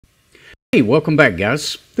Hey, welcome back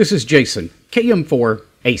guys. This is Jason,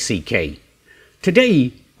 KM4ACK.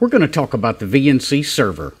 Today, we're going to talk about the VNC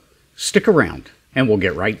Server. Stick around, and we'll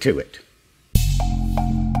get right to it.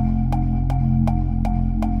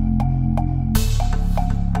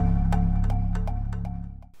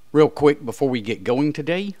 Real quick before we get going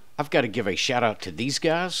today, I've got to give a shout out to these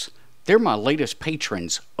guys. They're my latest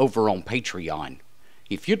patrons over on Patreon.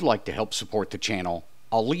 If you'd like to help support the channel,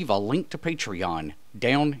 I'll leave a link to Patreon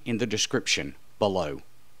down in the description below.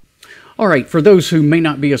 Alright, for those who may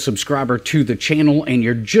not be a subscriber to the channel and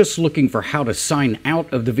you're just looking for how to sign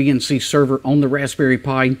out of the VNC server on the Raspberry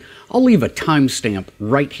Pi, I'll leave a timestamp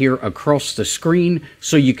right here across the screen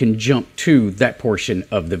so you can jump to that portion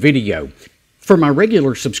of the video. For my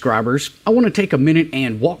regular subscribers, I want to take a minute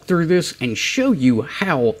and walk through this and show you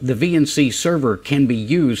how the VNC server can be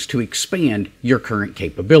used to expand your current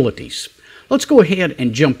capabilities. Let's go ahead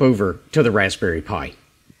and jump over to the Raspberry Pi.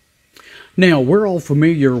 Now, we're all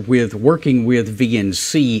familiar with working with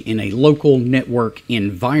VNC in a local network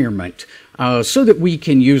environment so that we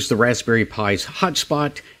can use the Raspberry Pi's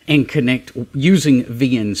hotspot and connect using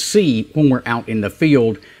VNC when we're out in the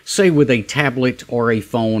field, say with a tablet or a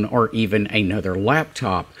phone or even another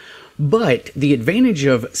laptop. But the advantage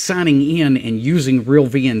of signing in and using Real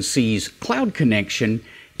VNC's cloud connection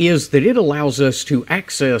is that it allows us to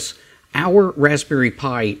access our Raspberry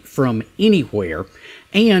Pi from anywhere,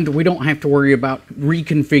 and we don't have to worry about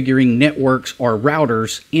reconfiguring networks or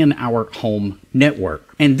routers in our home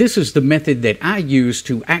network. And this is the method that I use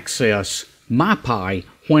to access my Pi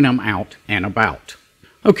when I'm out and about.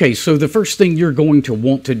 Okay, so the first thing you're going to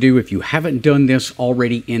want to do if you haven't done this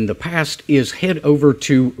already in the past is head over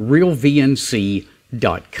to realvnc.com,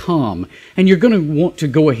 and you're going to want to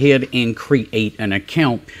go ahead and create an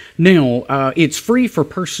account. Now, it's free for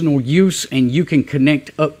personal use, and you can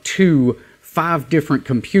connect up to 5 different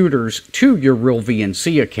computers to your Real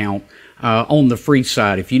VNC account on the free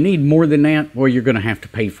side. If you need more than that, well, you're going to have to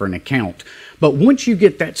pay for an account. But once you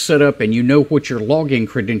get that set up and you know what your login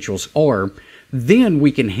credentials are, then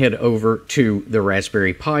we can head over to the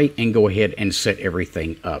Raspberry Pi and go ahead and set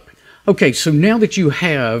everything up. Okay, so now that you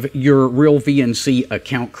have your Real VNC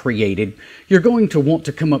account created, you're going to want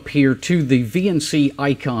to come up here to the VNC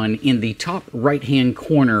icon in the top right-hand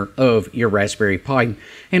corner of your Raspberry Pi,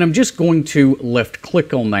 and I'm just going to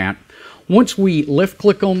left-click on that. Once we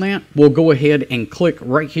left-click on that, we'll go ahead and click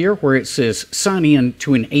right here where it says Sign In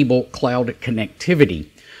to enable cloud connectivity.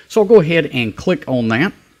 So I'll go ahead and click on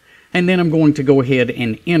that, and then I'm going to go ahead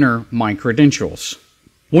and enter my credentials.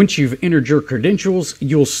 Once you've entered your credentials,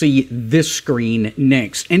 you'll see this screen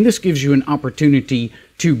next, and this gives you an opportunity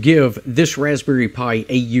to give this Raspberry Pi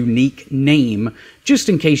a unique name, just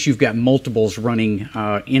in case you've got multiples running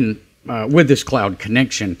with this cloud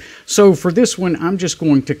connection. So for this one, I'm just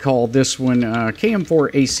going to call this one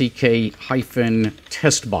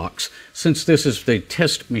KM4ACK-testbox, since this is the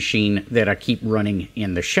test machine that I keep running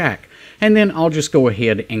in the shack. And then I'll just go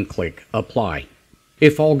ahead and click Apply.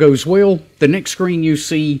 If all goes well, the next screen you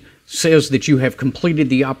see says that you have completed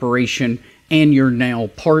the operation and you're now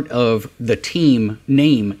part of the team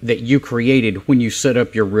name that you created when you set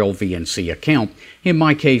up your Real VNC account. In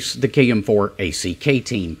my case, the KM4ACK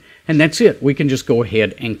team. And that's it. We can just go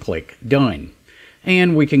ahead and click Done.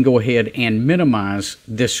 And we can go ahead and minimize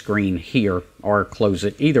this screen here or close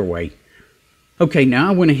it either way. Okay, now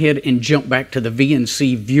I went ahead and jumped back to the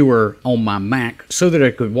VNC viewer on my Mac so that I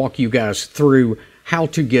could walk you guys through how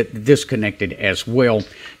to get this connected as well.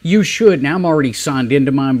 You should, now I'm already signed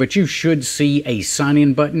into mine, but you should see a sign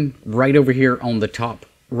in button right over here on the top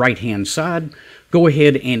right hand side. Go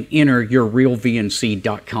ahead and enter your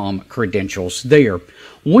realvnc.com credentials there.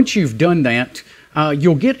 Once you've done that,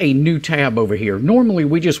 you'll get a new tab over here. Normally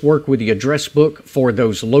we just work with the address book for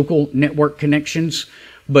those local network connections,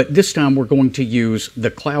 but this time we're going to use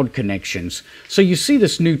the cloud connections. So you see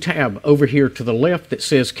this new tab over here to the left that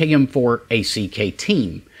says KM4ACK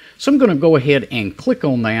Team. So I'm going to go ahead and click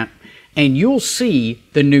on that, and you'll see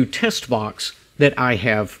the new test box that I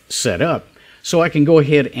have set up. So I can go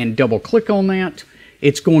ahead and double click on that.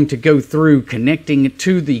 It's going to go through connecting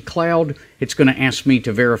to the cloud. It's going to ask me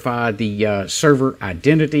to verify the server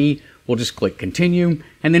identity. We'll just click Continue,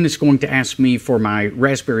 and then it's going to ask me for my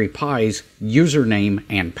Raspberry Pi's username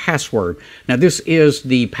and password. Now this is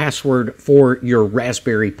the password for your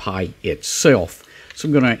Raspberry Pi itself. So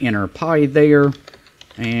I'm going to enter Pi there,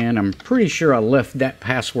 and I'm pretty sure I left that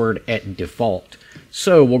password at default.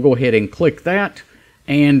 So we'll go ahead and click that.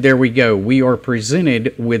 And there we go. We are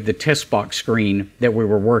presented with the test box screen that we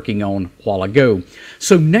were working on a while ago.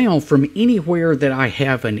 So now from anywhere that I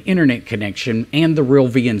have an internet connection and the Real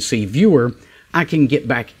VNC viewer, I can get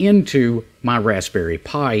back into my Raspberry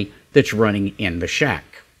Pi that's running in the shack.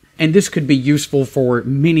 And this could be useful for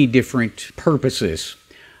many different purposes.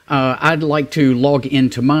 I'd like to log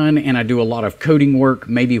into mine, and I do a lot of coding work,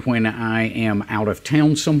 maybe when I am out of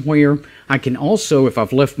town somewhere. I can also, if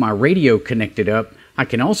I've left my radio connected up, I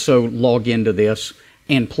can also log into this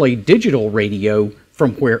and play digital radio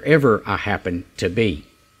from wherever I happen to be.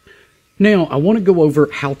 Now, I want to go over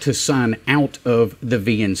how to sign out of the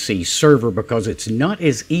VNC server because it's not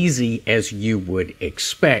as easy as you would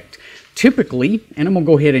expect. Typically, and I'm going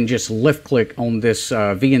to go ahead and just left click on this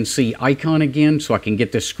VNC icon again so I can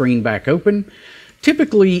get this screen back open.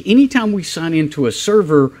 Typically, anytime we sign into a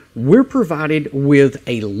server, we're provided with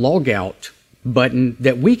a logout button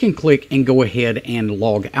that we can click and go ahead and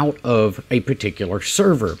log out of a particular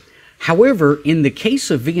server. However, in the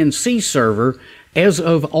case of VNC Server, as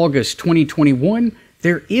of August 2021,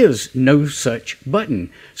 there is no such button.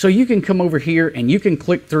 So you can come over here and you can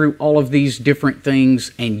click through all of these different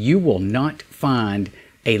things and you will not find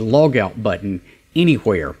a logout button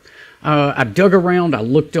anywhere. I dug around, I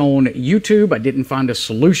looked on YouTube, I didn't find a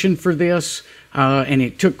solution for this, and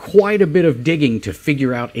it took quite a bit of digging to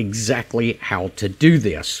figure out exactly how to do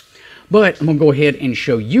this. But I'm going to go ahead and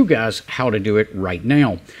show you guys how to do it right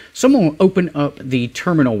now. So I'm going to open up the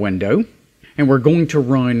terminal window, and we're going to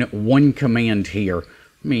run one command here.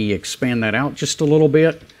 Let me expand that out just a little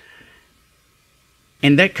bit.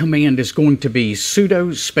 And that command is going to be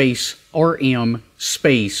sudo space rm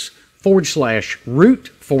space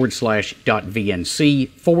 /root/.vnc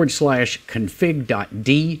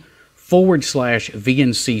 /config.d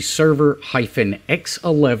 /vnc server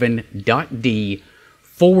 -x11.d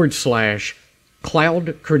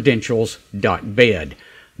 /cloud-credentials.bed.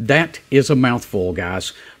 That is a mouthful,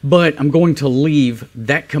 guys, but I'm going to leave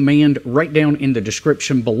that command right down in the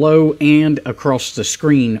description below and across the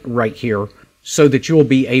screen right here so that you'll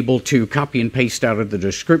be able to copy and paste out of the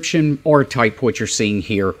description or type what you're seeing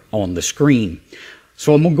here on the screen.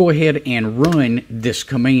 So I'm going to go ahead and run this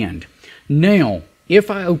command. Now,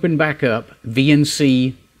 if I open back up the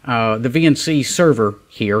VNC server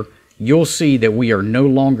here, you'll see that we are no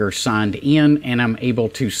longer signed in and I'm able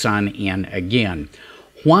to sign in again.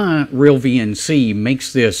 Why Real VNC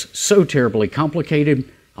makes this so terribly complicated,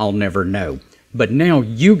 I'll never know. But now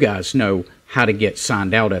you guys know how to get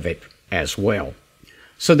signed out of it as well.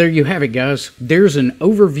 So there you have it, guys. There's an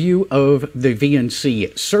overview of the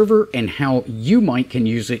VNC server and how you can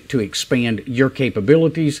use it to expand your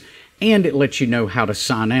capabilities, and it lets you know how to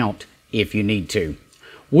sign out if you need to.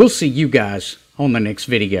 We'll see you guys on the next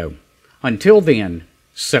video. Until then,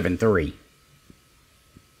 7-3.